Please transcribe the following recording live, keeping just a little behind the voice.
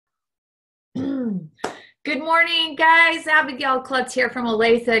Good morning, guys. Abigail Klutz here from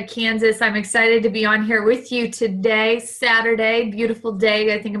Olathe, Kansas. I'm excited to be on here with you today, Saturday, beautiful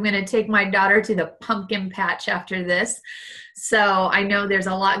day. I think I'm going to take my daughter to the pumpkin patch after this. So I know there's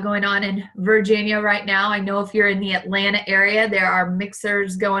a lot going on in Virginia right now. I know if you're in the Atlanta area, there are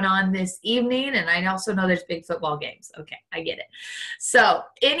mixers going on this evening, and I also know there's big football games. Okay, I get it. So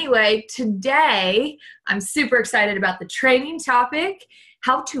anyway, today I'm super excited about the training topic,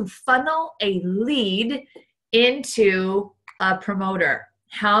 how to funnel a lead into a promoter.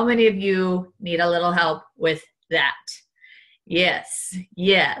 How many of you need a little help with that? Yes,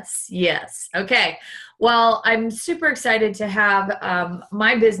 yes, yes. Okay. Well, I'm super excited to have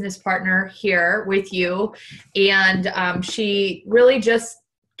my business partner here with you. And she really just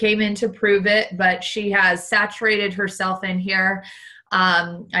came in to prove it, but she has saturated herself in here.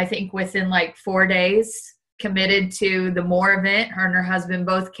 I think within like 4 days, committed to the More event. Her and her husband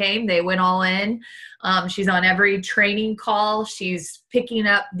both came. They went all in. She's on every training call. She's picking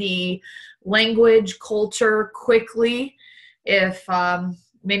up the language, culture quickly. If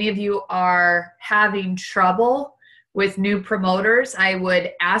many of you are having trouble with new promoters, I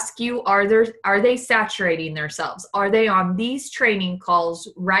would ask you, are they saturating themselves? Are they on these training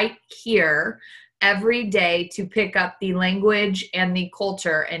calls right here every day to pick up the language and the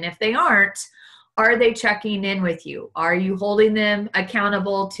culture? And if they aren't, are they checking in with you? Are you holding them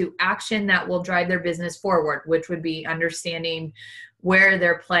accountable to action that will drive their business forward, which would be understanding where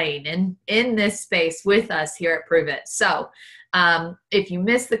they're playing in this space with us here at Prove It. So if you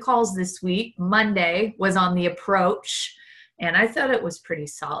missed the calls this week, Monday was on the approach, and I thought it was pretty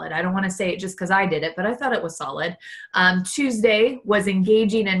solid. I don't want to say it just because I did it, but I thought it was solid. Tuesday was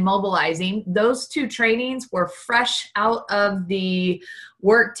engaging and mobilizing. Those two trainings were fresh out of the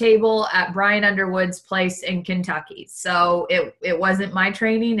work table at Brian Underwood's place in Kentucky. So it wasn't my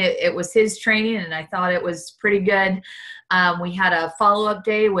training. It was his training, and I thought it was pretty good. We had a follow-up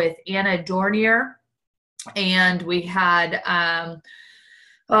day with Anna Dornier, and we had an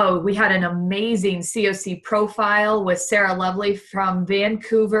amazing COC profile with Sarah Lovely from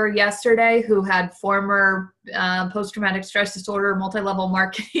Vancouver yesterday, who had former post-traumatic stress disorder, multi-level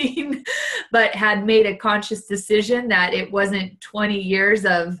marketing, but had made a conscious decision that it wasn't 20 years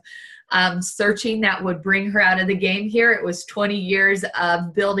of searching that would bring her out of the game here. It was 20 years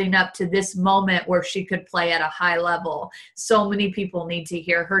of building up to this moment where she could play at a high level. So many people need to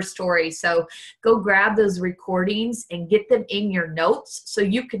hear her story. So go grab those recordings and get them in your notes so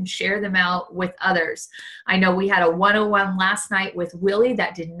you can share them out with others. I know we had a 101 last night with Willie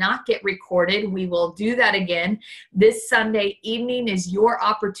that did not get recorded. We will do that again. This Sunday evening is your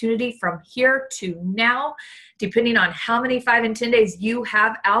opportunity from here to now. Depending on how many 5 and 10 days you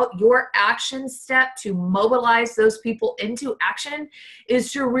have out, your action step to mobilize those people into action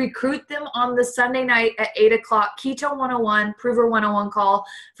is to recruit them on the Sunday night at 8 o'clock, Keto 101, Prover 101 call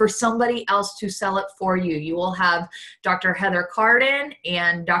for somebody else to sell it for you. You will have Dr. Heather Carden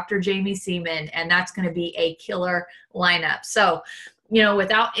and Dr. Jamie Seaman, and that's going to be a killer lineup. So,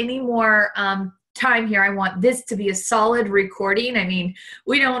 without any more time here, I want this to be a solid recording. I mean,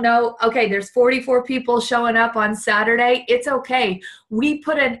 we don't know. Okay, there's 44 people showing up on Saturday. It's okay. We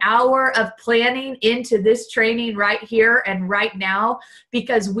put an hour of planning into this training right here and right now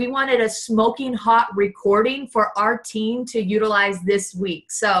because we wanted a smoking hot recording for our team to utilize this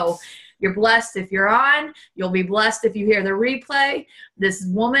week. So you're blessed if you're on. You'll be blessed if you hear the replay. This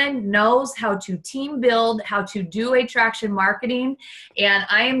woman knows how to team build, how to do attraction marketing, and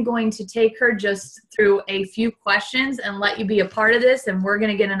I am going to take her just through a few questions and let you be a part of this, and we're going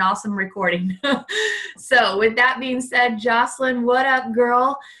to get an awesome recording. So with that being said, Jocelyn, what up,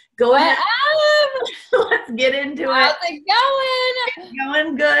 girl? Go ahead. Let's get into it. How's it going? It's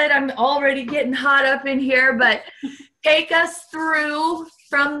going good. I'm already getting hot up in here, but take us through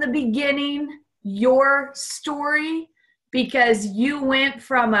from the beginning, your story, because you went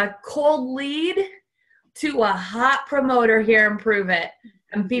from a cold lead to a hot promoter here in Prove It.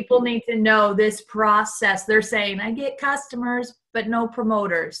 And people need to know this process. They're saying, I get customers, but no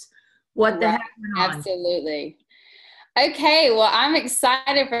promoters. What the heck went on? Absolutely. Okay, well, I'm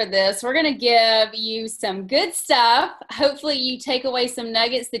excited for this. We're going to give you some good stuff. Hopefully you take away some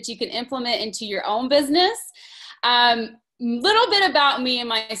nuggets that you can implement into your own business. Little bit about me and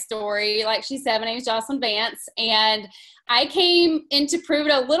my story. Like she said, my name is Jocelyn Vance, and I came into Prove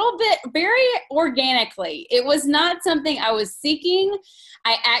It a little bit very organically. It was not something I was seeking.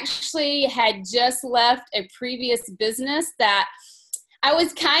 I actually had just left a previous business that I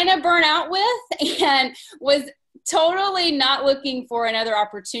was kind of burnt out with and was totally not looking for another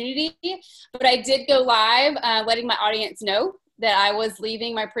opportunity. But I did go live, letting my audience know that I was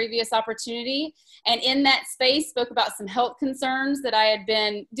leaving my previous opportunity. And in that space, spoke about some health concerns that I had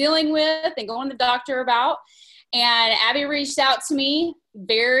been dealing with and going to the doctor about. And Abby reached out to me,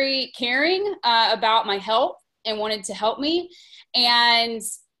 very caring about my health and wanted to help me. And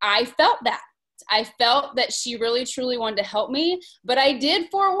I felt that. I felt that she really, truly wanted to help me. But I did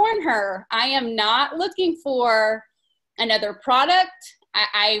forewarn her, I am not looking for another product.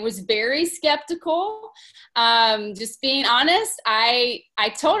 I was very skeptical. Just being honest, I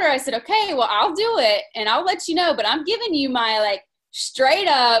told her, I said, okay, well, I'll do it and I'll let you know, but I'm giving you my like straight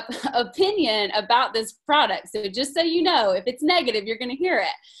up opinion about this product. So just so you know, if it's negative, you're going to hear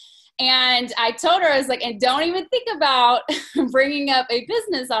it. And I told her, I was like, and don't even think about bringing up a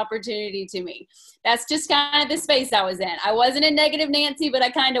business opportunity to me. That's just kind of the space I was in. I wasn't a negative Nancy, but I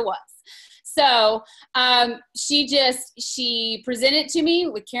kind of was. So she presented to me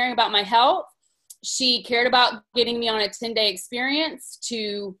with caring about my health. She cared about getting me on a 10-day experience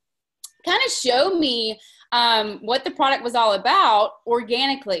to kind of show me what the product was all about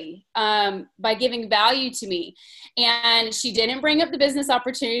organically by giving value to me. And she didn't bring up the business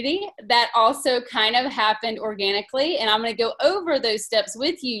opportunity. That also kind of happened organically. And I'm going to go over those steps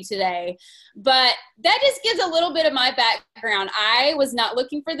with you today. But that just gives a little bit of my background. I was not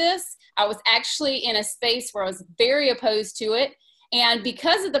looking for this. I was actually in a space where I was very opposed to it. And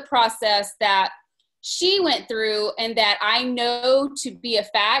because of the process that she went through and that I know to be a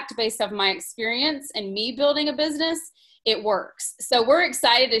fact based off my experience and me building a business, it works. So we're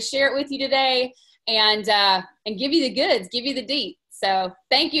excited to share it with you today and give you the goods, give you the deep. So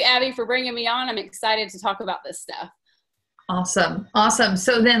thank you, Abby, for bringing me on. I'm excited to talk about this stuff. Awesome. Awesome.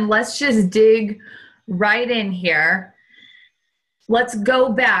 So then let's just dig right in here. Let's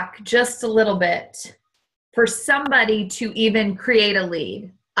go back just a little bit. For somebody to even create a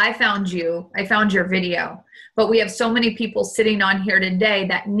lead, I found your video, but we have so many people sitting on here today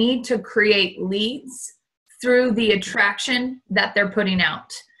that need to create leads through the attraction that they're putting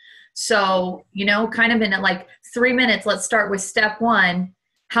out. So, kind of in like 3 minutes, let's start with step one.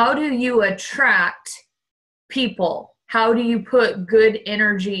 How do you attract people? How do you put good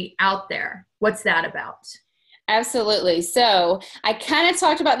energy out there? What's that about? Absolutely. So I kind of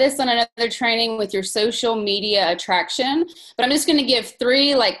talked about this on another training with your social media attraction, but I'm just going to give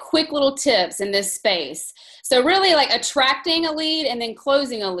 3 like quick little tips in this space. So really like attracting a lead and then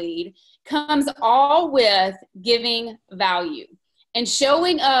closing a lead comes all with giving value and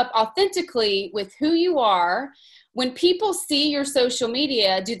showing up authentically with who you are. When people see your social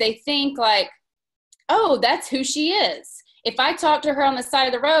media, do they think like, oh, that's who she is? If I talk to her on the side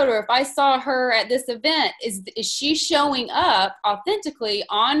of the road, or if I saw her at this event, is she showing up authentically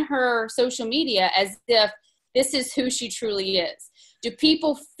on her social media as if this is who she truly is? Do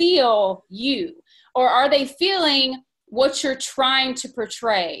people feel you? Or are they feeling what you're trying to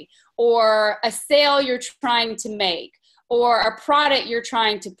portray, or a sale you're trying to make, or a product you're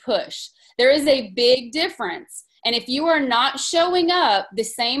trying to push? There is a big difference. And if you are not showing up the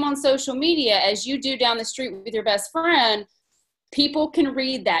same on social media as you do down the street with your best friend, people can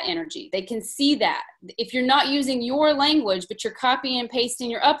read that energy. They can see that. If you're not using your language, but you're copying and pasting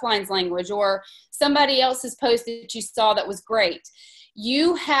your upline's language or somebody else's post that you saw that was great,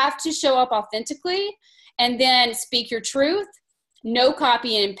 you have to show up authentically and then speak your truth. No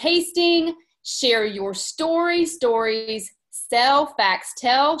copying and pasting. Share your stories, sell, facts,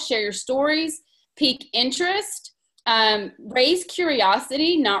 tell, share your stories, pique interest. Raise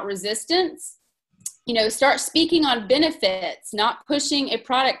curiosity, not resistance. Start speaking on benefits, not pushing a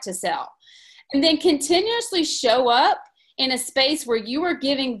product to sell. And then continuously show up in a space where you are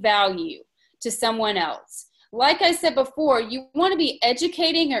giving value to someone else. Like I said before, you want to be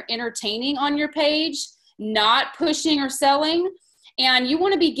educating or entertaining on your page, not pushing or selling. And you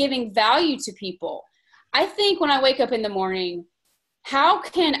want to be giving value to people. I think when I wake up in the morning, how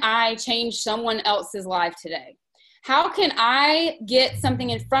can I change someone else's life today? How can I get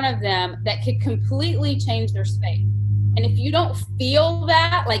something in front of them that could completely change their space? And if you don't feel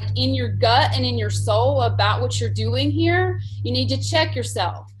that, like in your gut and in your soul about what you're doing here, you need to check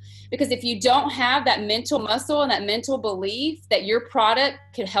yourself. Because if you don't have that mental muscle and that mental belief that your product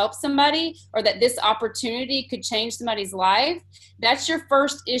could help somebody or that this opportunity could change somebody's life, that's your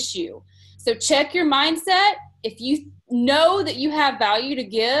first issue. So check your mindset. If you know that you have value to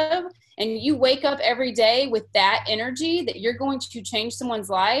give, and you wake up every day with that energy that you're going to change someone's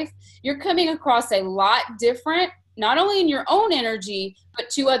life, you're coming across a lot different, not only in your own energy, but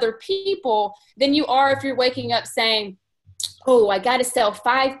to other people than you are if you're waking up saying, oh, I got to sell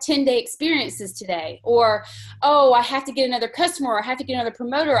 5 10-day experiences today. Or, oh, I have to get another customer. Or I have to get another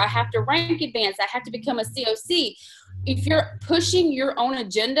promoter. I have to rank advance. I have to become a COC. if you're pushing your own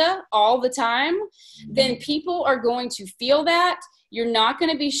agenda all the time, then people are going to feel that. You're not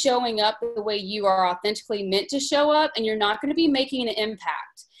going to be showing up the way you are authentically meant to show up, and you're not going to be making an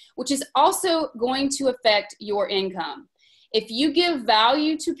impact, which is also going to affect your income. If you give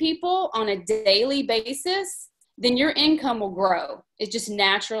value to people on a daily basis, then your income will grow. It just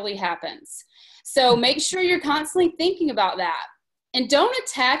naturally happens. So make sure you're constantly thinking about that. And don't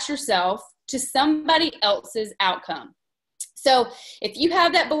attach yourself to somebody else's outcome. So if you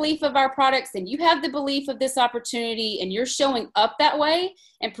have that belief of our products and you have the belief of this opportunity and you're showing up that way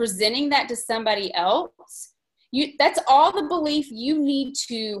and presenting that to somebody else, that's all the belief you need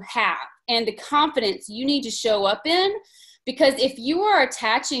to have and the confidence you need to show up in. Because if you are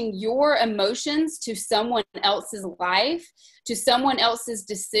attaching your emotions to someone else's life, to someone else's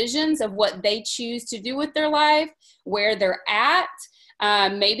decisions of what they choose to do with their life, where they're at,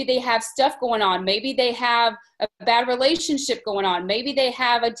 maybe they have stuff going on. Maybe they have a bad relationship going on. Maybe they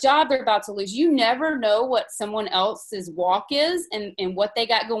have a job they're about to lose. You never know what someone else's walk is and what they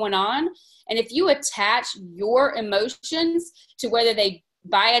got going on. And if you attach your emotions to whether they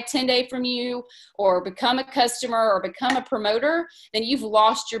buy a 10-day from you or become a customer or become a promoter, then you've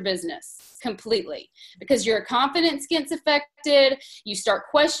lost your business completely, because your confidence gets affected. You start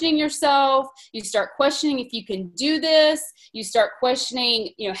questioning yourself. You start questioning if you can do this. You start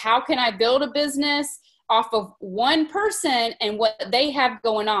questioning, how can I build a business off of one person and what they have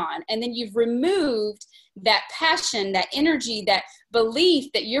going on? And then you've removed that passion, that energy, that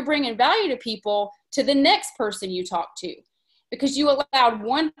belief that you're bringing value to people to the next person you talk to, because you allowed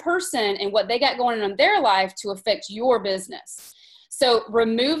one person and what they got going on in their life to affect your business. So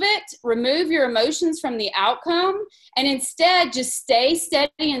remove it, remove your emotions from the outcome, and instead just stay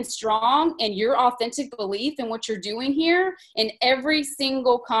steady and strong in your authentic belief in what you're doing here in every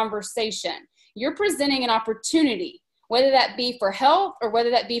single conversation. You're presenting an opportunity, whether that be for health or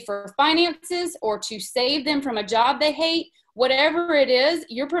whether that be for finances or to save them from a job they hate. Whatever it is,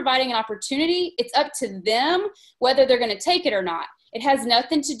 you're providing an opportunity. It's up to them whether they're going to take it or not. It has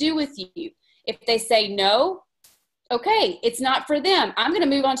nothing to do with you. If they say no, okay, it's not for them. I'm going to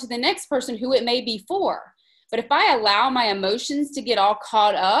move on to the next person who it may be for. But if I allow my emotions to get all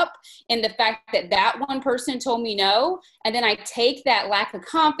caught up in the fact that that one person told me no, and then I take that lack of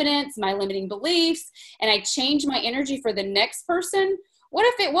confidence, my limiting beliefs, and I change my energy for the next person, what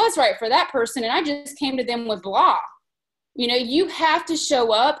if it was right for that person and I just came to them with blah? You have to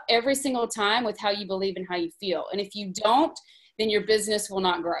show up every single time with how you believe and how you feel. And if you don't, then your business will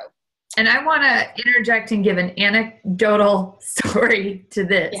not grow. And I want to interject and give an anecdotal story to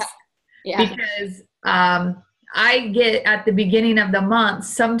this. Yeah. Because I get at the beginning of the month,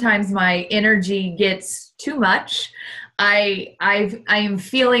 sometimes my energy gets too much. I am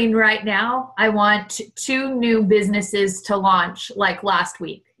feeling right now, I want 2 new businesses to launch like last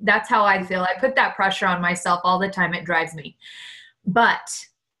week. That's how I feel. I put that pressure on myself all the time. It drives me. But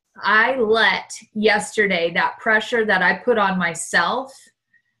I let yesterday, that pressure that I put on myself,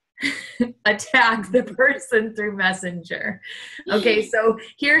 attack the person through Messenger. Okay, so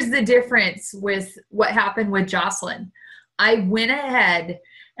here's the difference with what happened with Jocelyn. I went ahead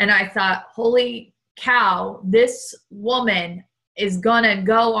and I thought, holy cow, this woman is going to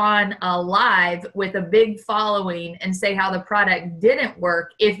go on a live with a big following and say how the product didn't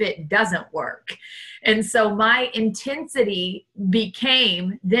work if it doesn't work. And so my intensity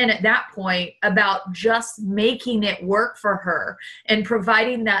became then at that point about just making it work for her and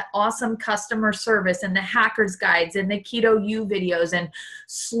providing that awesome customer service and the hacker's guides and the Keto U videos and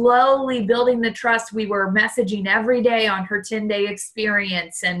slowly building the trust. We were messaging every day on her 10-day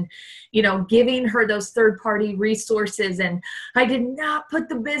experience and, giving her those third-party resources. And I did not put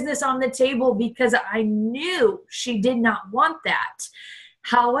the business on the table because I knew she did not want that.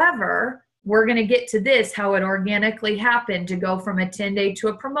 However, we're going to get to this, how it organically happened to go from a 10-day to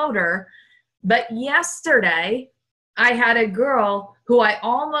a promoter. But yesterday, I had a girl who I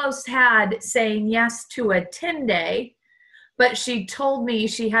almost had saying yes to a 10-day, but she told me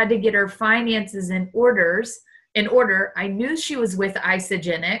she had to get her finances in order. I knew she was with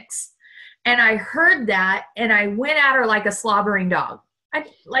Isagenix, and I heard that, and I went at her like a slobbering dog.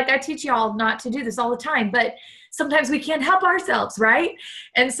 I teach y'all not to do this all the time, but sometimes we can't help ourselves, right?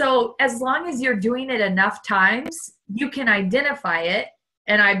 And so as long as you're doing it enough times, you can identify it.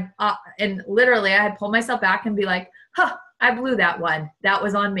 And and literally I had pulled myself back and be like, I blew that one. That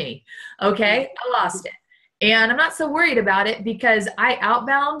was on me. Okay. I lost it. And I'm not so worried about it because I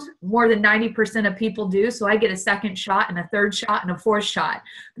outbound more than 90% of people do. So I get a second shot and a third shot and a fourth shot.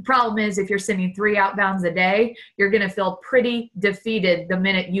 The problem is if you're sending 3 outbounds a day, you're going to feel pretty defeated the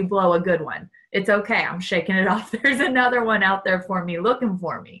minute you blow a good one. It's okay. I'm shaking it off. There's another one out there for me, looking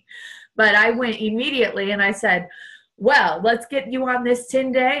for me. But I went immediately and I said, well, let's get you on this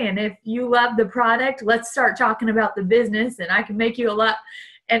 10-day. And if you love the product, let's start talking about the business and I can make you a lot.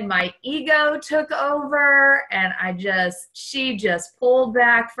 And my ego took over and she just pulled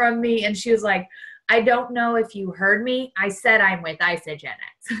back from me. And she was like, I don't know if you heard me. I said I'm with Isagenix.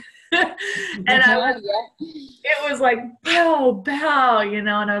 And it was like, bow, and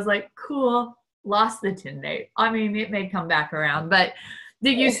I was like, cool, lost the 10-day. I mean, it may come back around, but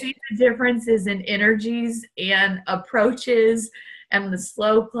did you see the differences in energies and approaches and the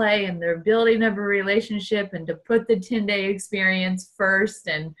slow play and the building of a relationship and to put the 10-day experience first?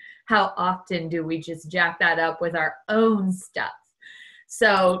 And how often do we just jack that up with our own stuff?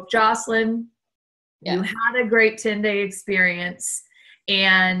 So Jocelyn, you had a great 10-day experience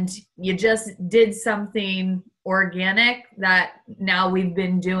and you just did something organic that now we've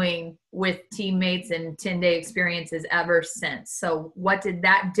been doing with teammates and 10-day experiences ever since. So what did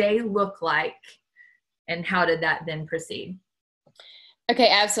that day look like and how did that then proceed? Okay,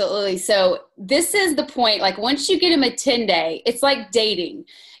 absolutely. So this is the point, like once you get them a 10-day, it's like dating.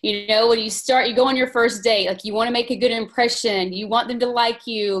 When you go on your first date, like you want to make a good impression, you want them to like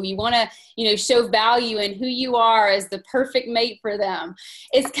you, you want to, show value in who you are as the perfect mate for them.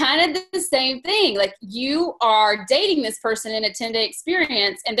 It's kind of the same thing. Like you are dating this person in a 10-day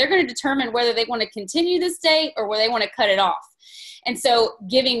experience and they're going to determine whether they want to continue this date or whether they want to cut it off. And so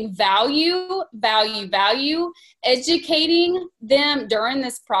giving value, educating them during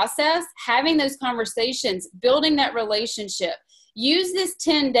this process, having those conversations, building that relationship. Use this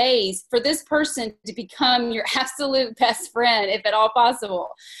 10 days for this person to become your absolute best friend, if at all possible.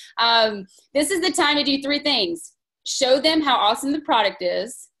 This is the time to do 3 things. Show them how awesome the product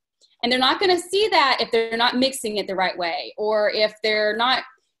is. And they're not going to see that if they're not mixing it the right way or if they're not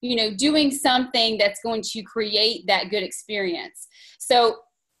doing something that's going to create that good experience. So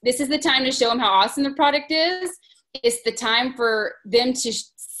this is the time to show them how awesome the product is. It's the time for them to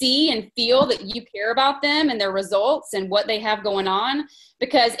see and feel that you care about them and their results and what they have going on.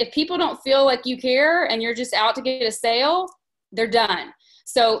 Because if people don't feel like you care and you're just out to get a sale, they're done.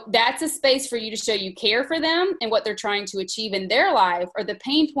 So that's a space for you to show you care for them and what they're trying to achieve in their life or the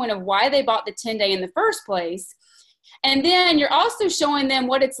pain point of why they bought the 10-day in the first place. And then you're also showing them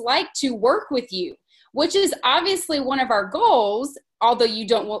what it's like to work with you, which is obviously one of our goals, although you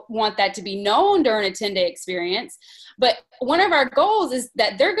don't want that to be known during a 10-day experience. But one of our goals is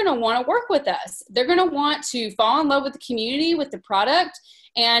that they're going to want to work with us. They're going to want to fall in love with the community, with the product,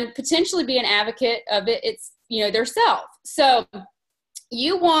 and potentially be an advocate of it. It's, their self. So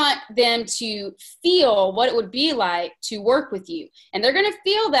you want them to feel what it would be like to work with you. And they're going to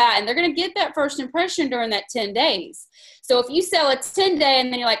feel that, and they're going to get that first impression during that 10 days. So if you sell a 10-day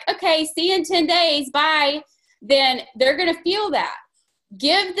and then you're like, okay, see you in 10 days, bye, then they're going to feel that.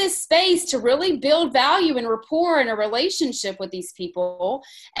 Give this space to really build value and rapport in a relationship with these people,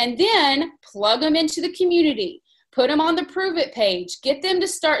 and then plug them into the community. Put them on the Prove It page. Get them to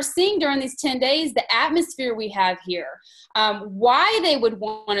start seeing during these 10 days the atmosphere we have here, why they would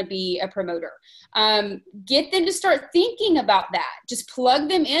want to be a promoter. Get them to start thinking about that. Just plug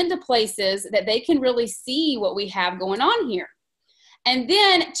them into places that they can really see what we have going on here. And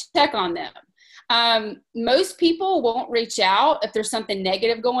then check on them. Most people won't reach out if there's something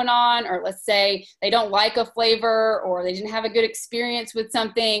negative going on, or let's say they don't like a flavor or they didn't have a good experience with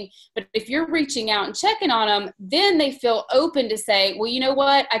something. But if you're reaching out and checking on them, then they feel open to say, well, you know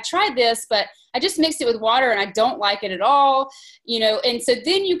what? I tried this, but I just mixed it with water and I don't like it at all. And so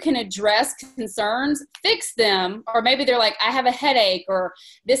then you can address concerns, fix them, or maybe they're like, I have a headache, or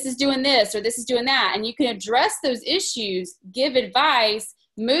this is doing this, or this is doing that. And you can address those issues, give advice,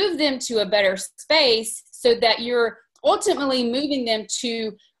 move them to a better space so that you're ultimately moving them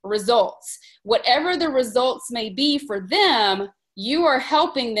to results. Whatever the results may be for them, you are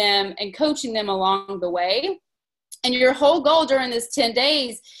helping them and coaching them along the way. And your whole goal during this 10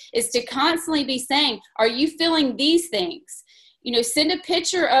 days is to constantly be saying, are you feeling these things? Send a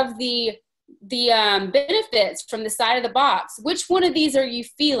picture of the benefits from the side of the box. Which one of these are you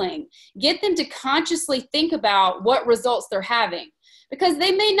feeling? Get them to consciously think about what results they're having. Because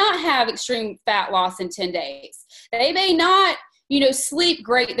they may not have extreme fat loss in 10 days. They may not, sleep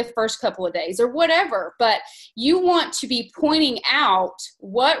great the first couple of days or whatever, but you want to be pointing out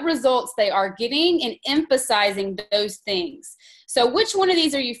what results they are getting and emphasizing those things. So which one of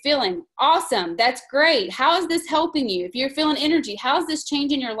these are you feeling? Awesome. That's great. How is this helping you? If you're feeling energy, how is this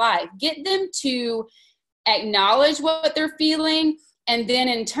changing your life? Get them to acknowledge what they're feeling and then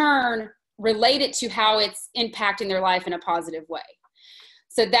in turn relate it to how it's impacting their life in a positive way.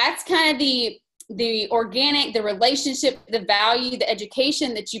 So that's kind of the the organic, the relationship, the value, the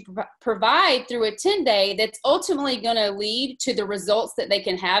education that you provide through a 10-day that's ultimately going to lead to the results that they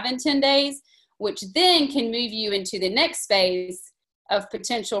can have in 10 days, which then can move you into the next phase of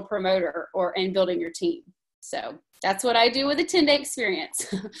potential promoter and building your team. So that's what I do with a 10-day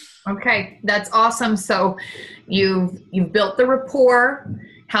experience. Okay, that's awesome. So you've built the rapport.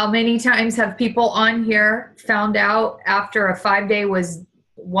 How many times have people on here found out after a 5-day was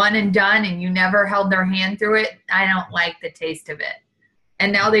one and done and you never held their hand through it? I don't like the taste of it.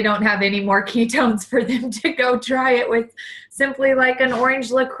 And now they don't have any more ketones for them to go try it with simply like an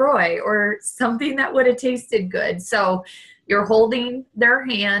orange LaCroix or something that would have tasted good. So you're holding their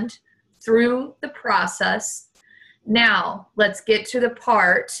hand through the process. Now let's get to the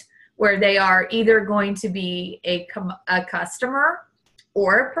part where they are either going to be a customer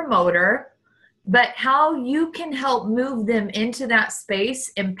or a promoter, but how you can help move them into that space,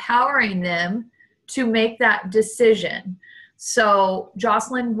 empowering them to make that decision. So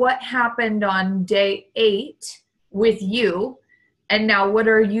Jocelyn, what happened on day 8 with you? And now what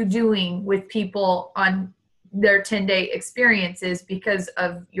are you doing with people on their 10-day experiences because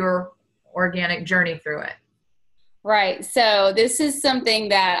of your organic journey through it? Right. So this is something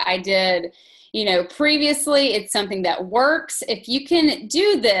that I did, previously. It's something that works. If you can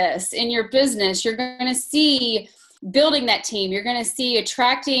do this in your business, you're going to see building that team. You're going to see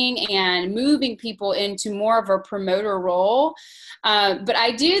attracting and moving people into more of a promoter role. But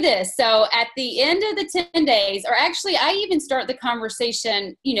I do this. So at the end of the 10 days, or actually I even start the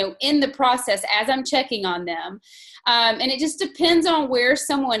conversation, in the process as I'm checking on them. And it just depends on where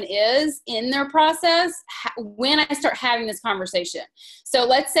someone is in their process when I start having this conversation. So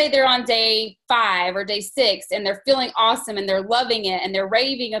let's say they're on day 5 or day 6 and they're feeling awesome and they're loving it and they're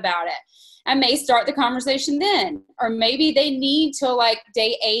raving about it. I may start the conversation then, or maybe they need till like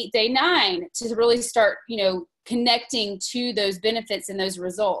day 8, day 9 to really start, connecting to those benefits and those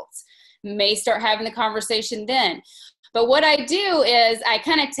results. May start having the conversation then. But what I do is I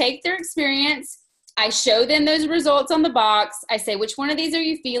kind of take their experience, I show them those results on the box. I say, which one of these are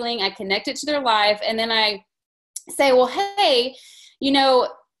you feeling? I connect it to their life. And then I say, well, hey,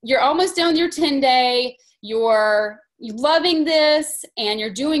 you're almost done with your 10-day. You're loving this and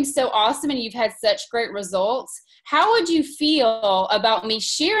you're doing so awesome and you've had such great results. How would you feel about me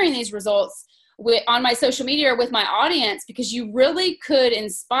sharing these results on my social media or with my audience? Because you really could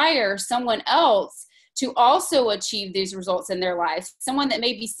inspire someone else to also achieve these results in their life, someone that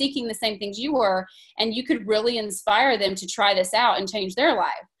may be seeking the same things you were, and you could really inspire them to try this out and change their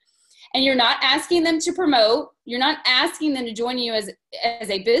life. And you're not asking them to promote, you're not asking them to join you as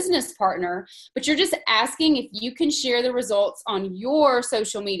a business partner, but you're just asking if you can share the results on your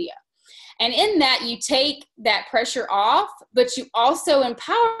social media. And in that, you take that pressure off, but you also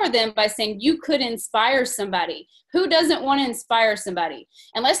empower them by saying you could inspire somebody. Who doesn't want to inspire somebody?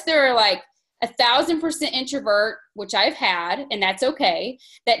 Unless they're like 1,000% introvert, which I've had, and that's okay,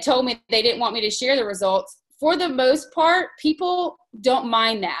 that told me they didn't want me to share the results. For the most part, people don't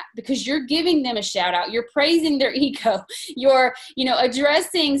mind that because you're giving them a shout out. You're praising their ego. You're,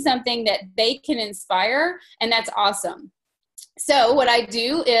 addressing something that they can inspire, and that's awesome. So what I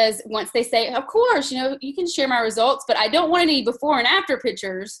do is once they say, of course, you can share my results, but I don't want any before and after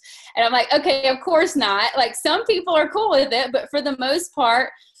pictures. And I'm like, okay, of course not. Like some people are cool with it, but for the most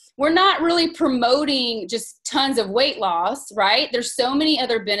part, we're not really promoting just tons of weight loss, right? There's so many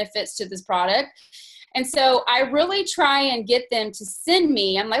other benefits to this product. And so I really try and get them to send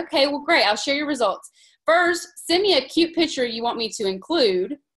me. I'm like, okay, well, great. I'll share your results. First, send me a cute picture you want me to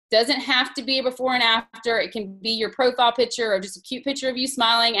include. Doesn't have to be a before and after. It can be your profile picture or just a cute picture of you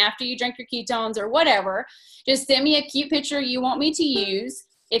smiling after you drink your ketones or whatever. Just send me a cute picture you want me to use.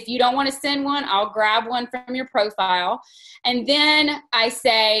 If you don't want to send one, I'll grab one from your profile. And then I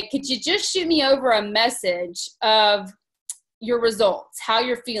say, could you just shoot me over a message of your results, how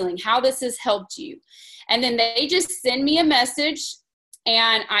you're feeling, how this has helped you? And then they just send me a message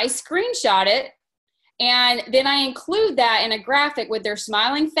and I screenshot it. And then I include that in a graphic with their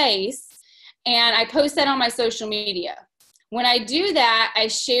smiling face. And I post that on my social media. When I do that, I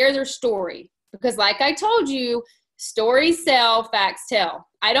share their story because like I told you, stories sell, facts tell.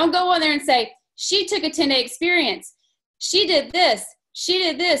 I don't go on there and say, she took a 10-day experience. She did this. She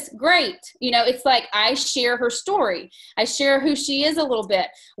did this. Great. It's like I share her story. I share who she is a little bit,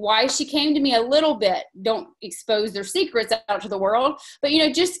 why she came to me a little bit. Don't expose their secrets out to the world, but,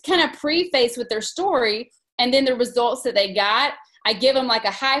 just kind of preface with their story and then the results that they got. I give them like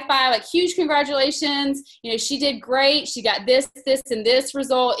a high five, like huge congratulations. She did great. She got this, and this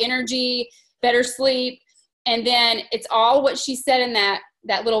result, energy, better sleep. And then it's all what she said in that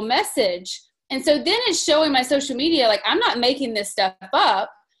little message. And so then it's showing my social media, like, I'm not making this stuff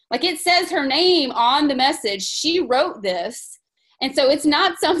up. Like, it says her name on the message. She wrote this. And so it's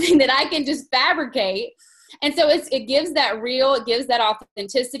not something that I can just fabricate. And so it gives that real, it gives that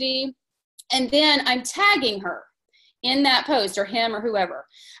authenticity. And then I'm tagging her in that post, or him, or whoever.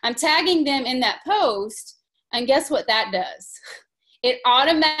 I'm tagging them in that post. And guess what that does? It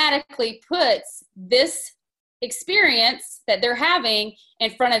automatically puts this experience that they're having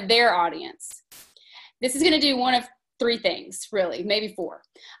in front of their audience. This is going to do one of three things, really, maybe four.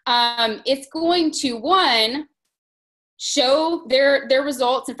 It's going to, one, show their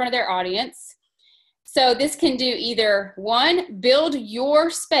results in front of their audience. So this can do either, one, build your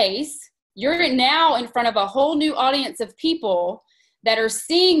space. You're now in front of a whole new audience of people that are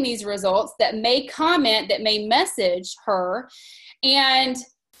seeing these results, that may comment, that may message her, and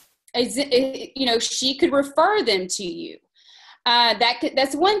she could refer them to you.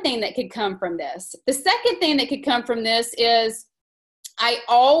 That's one thing that could come from this. The second thing that could come from this is, I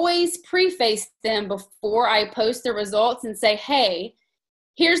always preface them before I post the results and say, hey,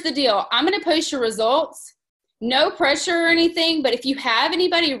 here's the deal. I'm going to post your results. No pressure or anything, but if you have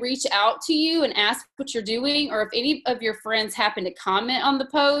anybody reach out to you and ask what you're doing, or if any of your friends happen to comment on the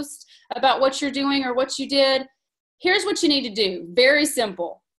post about what you're doing or what you did, here's what you need to do. Very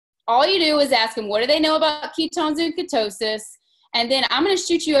simple. All you do is ask them, what do they know about ketones and ketosis? And then I'm going to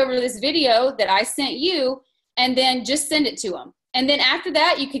shoot you over this video that I sent you, and then just send it to them. And then after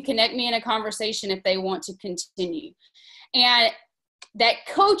that, you can connect me in a conversation if they want to continue. And that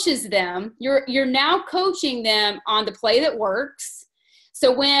coaches them. You're now coaching them on the play that works.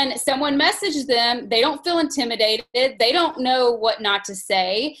 So when someone messages them, they don't feel intimidated. They don't know what not to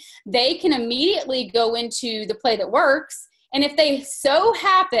say. They can immediately go into the play that works. And if they so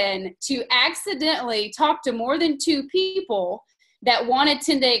happen to accidentally talk to more than 2 people that want a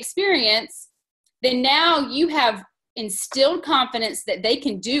 10-day experience, then now you have instilled confidence that they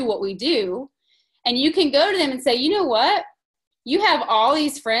can do what we do. And you can go to them and say, you know what? You have all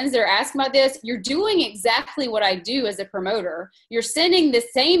these friends that are asking about this. You're doing exactly what I do as a promoter. You're sending the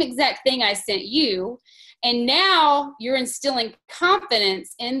same exact thing I sent you. And now you're instilling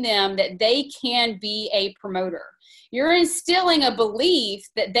confidence in them that they can be a promoter. You're instilling a belief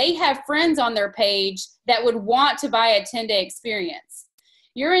that they have friends on their page that would want to buy a 10-day experience.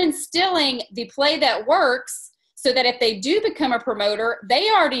 You're instilling the play that works so that if they do become a promoter, they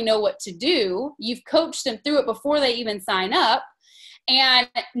already know what to do. You've coached them through it before they even sign up. And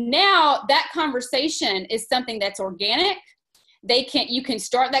now that conversation is something that's organic. You can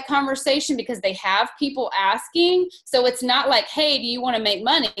start that conversation because they have people asking. So it's not like, hey, do you want to make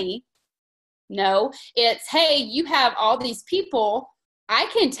money? No, it's, hey, you have all these people. I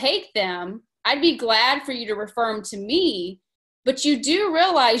can take them. I'd be glad for you to refer them to me. But you do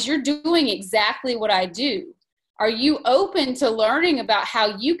realize you're doing exactly what I do. Are you open to learning about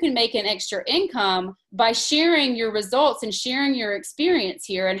how you can make an extra income by sharing your results and sharing your experience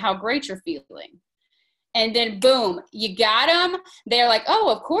here and how great you're feeling? And then boom, you got them. They're like, oh,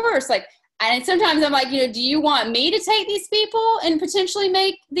 of course. And sometimes I'm like, do you want me to take these people and potentially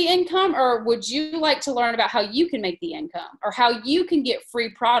make the income? Or would you like to learn about how you can make the income or how you can get free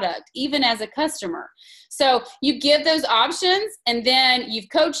product, even as a customer? So you give those options, and then you've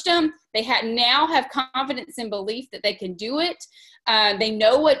coached them. They now have confidence and belief that they can do it. They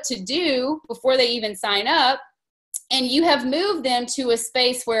know what to do before they even sign up. And you have moved them to a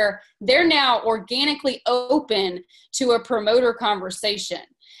space where they're now organically open to a promoter conversation,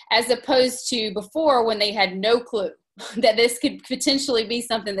 as opposed to before when they had no clue that this could potentially be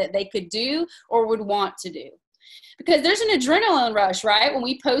something that they could do or would want to do. Because there's an adrenaline rush, right? When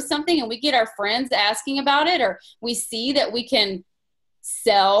we post something and we get our friends asking about it, or we see that we can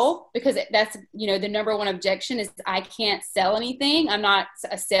sell, because that's, the number one objection is I can't sell anything. I'm not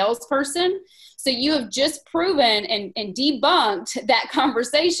a salesperson. So you have just proven and debunked that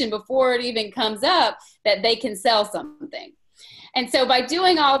conversation before it even comes up that they can sell something. And so by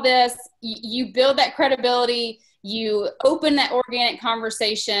doing all this, you build that credibility, you open that organic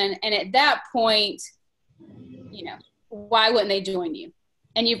conversation, and at that point, why wouldn't they join you?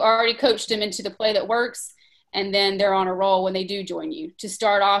 And you've already coached them into the play that works, and then they're on a roll when they do join you to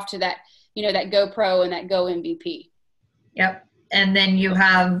start off to that, that Go Pro and that Go MVP. Yep. And then you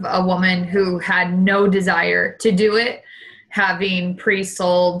have a woman who had no desire to do it, having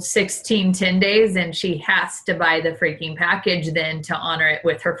pre-sold 16 10 days, and she has to buy the freaking package then to honor it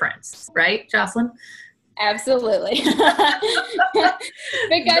with her friends. Right, Jocelyn? Absolutely. Because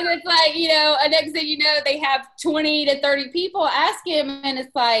it's like, next thing you know, they have 20 to 30 people ask him, and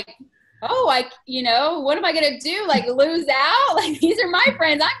it's like, oh, like, what am I going to do? Like lose out? Like, these are my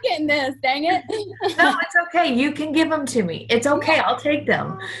friends. I'm getting this, dang it. No, it's okay. You can give them to me. It's okay. I'll take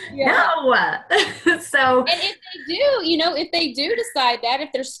them. Yeah. No. So, And if they do, if they do decide that,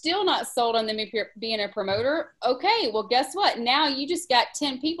 if they're still not sold on them, if you're being a promoter, okay, well, guess what? Now you just got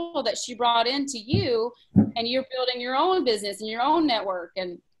 10 people that she brought into you, and you're building your own business and your own network,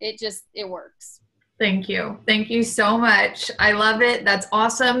 and it works. thank you. Thank you so much. I love it. That's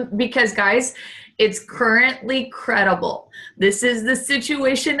awesome because, guys, it's currently credible. This is the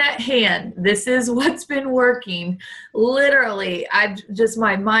situation at hand. This is what's been working. Literally,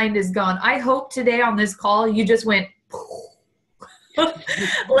 my mind is gone. I hope today on this call, you just went,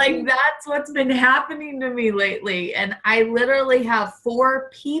 like that's what's been happening to me lately. And I literally have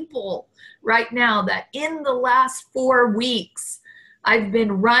 4 people right now that in the last 4 weeks, I've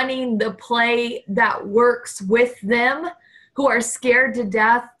been running the play that works with them, who are scared to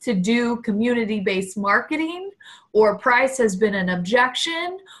death to do community-based marketing, or price has been an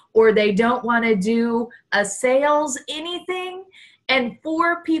objection, or they don't want to do a sales anything. And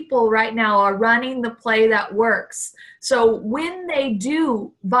 4 people right now are running the play that works. So when they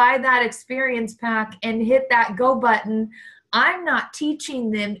do buy that experience pack and hit that go button, I'm not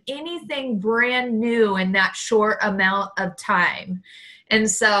teaching them anything brand new in that short amount of time. And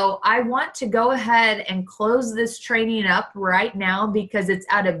so I want to go ahead and close this training up right now because it's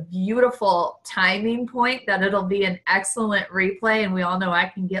at a beautiful timing point that it'll be an excellent replay. And we all know I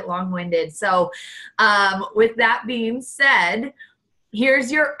can get long-winded. So with that being said,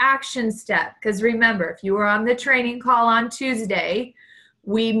 here's your action step. Because remember, if you were on the training call on Tuesday,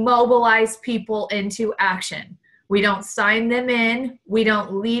 we mobilize people into action. We don't sign them in. We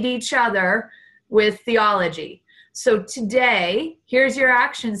don't lead each other with theology. So today, here's your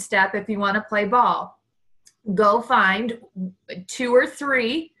action step if you want to play ball. Go find 2 or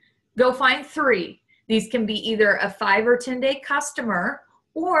 3. Go find 3. These can be either a 5 or 10-day customer,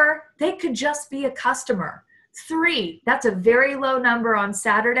 or they could just be a customer. 3, that's a very low number on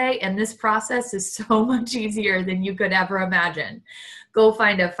Saturday, and this process is so much easier than you could ever imagine. Go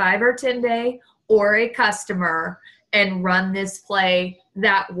find a 5 or 10-day or a customer and run this play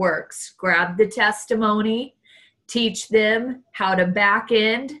that works. Grab the testimony, teach them how to back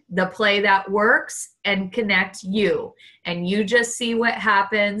end the play that works, and connect you. And you just see what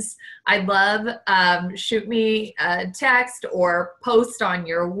happens. I love, shoot me a text or post on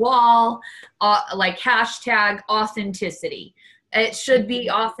your wall, like hashtag authenticity. It should be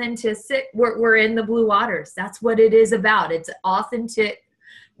authentic. We're in the blue waters. That's what it is about. It's authentic.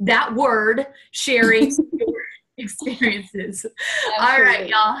 That word, sharing experiences. All right,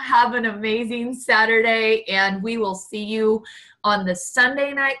 y'all, have an amazing Saturday, and we will see you on the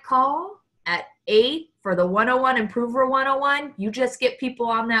Sunday night call at 8 for the 101 Improver 101. You just get people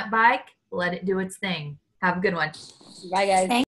on that bike, let it do its thing. Have a good one. Bye, guys.